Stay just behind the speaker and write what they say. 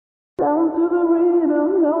Down to the rhythm,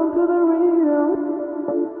 down to the rhythm.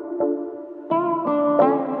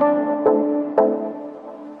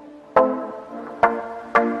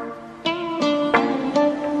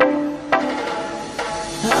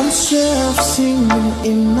 I'm sure I've seen you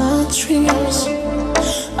in my dreams.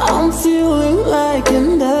 I'm feeling like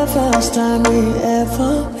in the first time we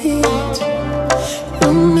ever meet.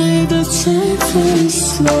 You made the time very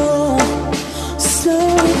slow,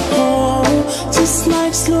 slow, just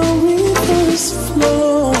like slow rivers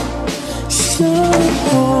flow,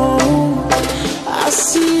 slow. I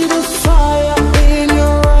see the fire in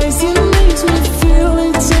your eyes, it makes me feel,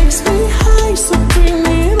 it takes me high, so bring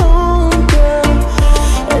it on, girl.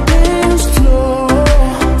 And dance slow,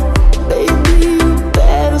 baby, you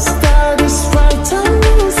better start this right. I'm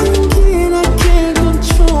losing it, I can't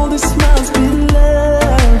control this, must be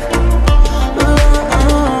love, love.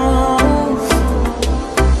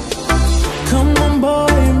 Come on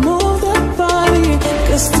boy, move that body,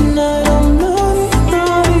 'cause tonight I'm naughty,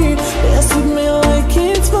 naughty. Dance with me like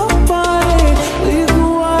it's my party. We go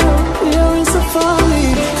out, we're in safari.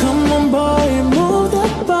 Come on boy, move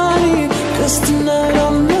that body, 'cause tonight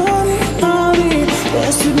I'm naughty, naughty.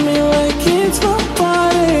 Dance with me like it's my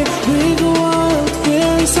party. We go out,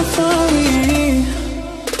 we're in safari.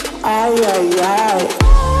 Ay, ay, ay.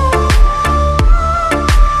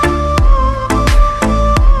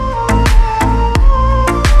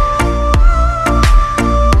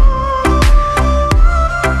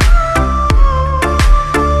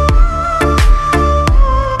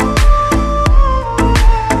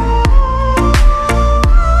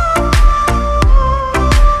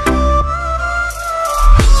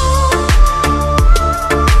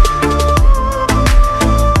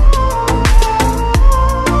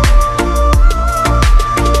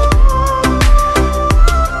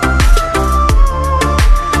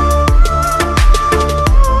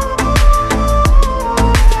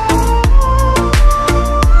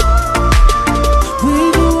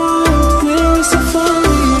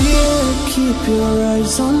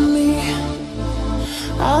 On me,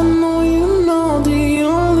 I know you know the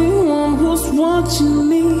only one who's watching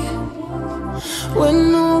me.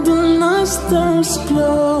 When all the night stars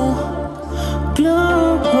glow,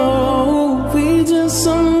 glow, we just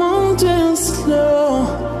someone just slow,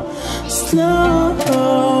 slow.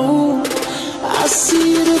 I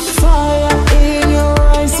see the fire in your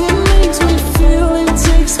eyes, it makes me feel, it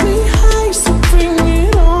takes me high, so bring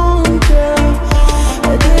it on, girl.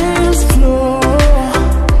 And dance floor.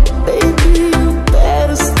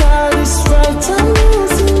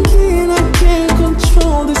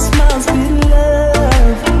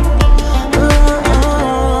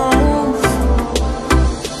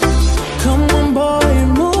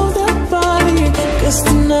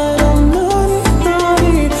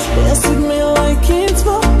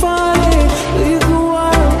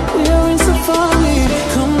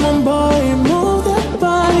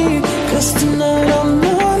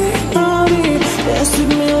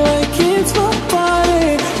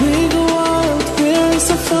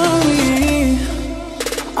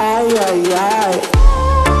 Ay, ay, ay.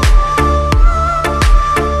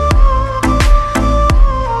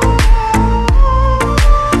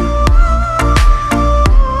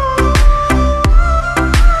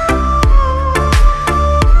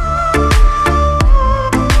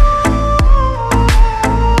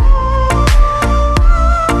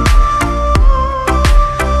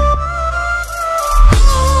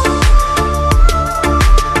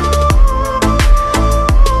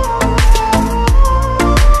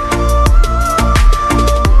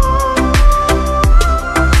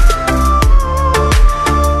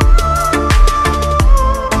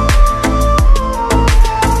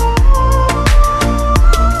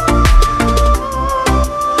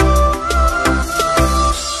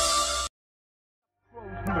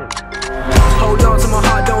 Hold on to my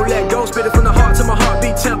heart, don't let go. Spit it from the heart to my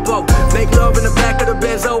heartbeat tempo. Make love in the back of the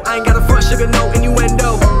benzo. I ain't got a front, sugar, no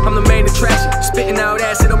innuendo. I'm the main attraction, spitting out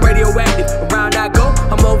acid, I'm radioactive. Around I go,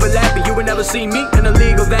 I'm overlapping. You will never see me in a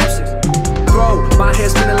league of absence. Bro, my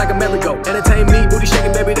head spinning like a merry-go. Entertain me, booty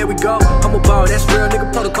shaking, baby, there we go. I'm a ball, that's real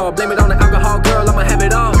nigga protocol. Blame it on the alcohol.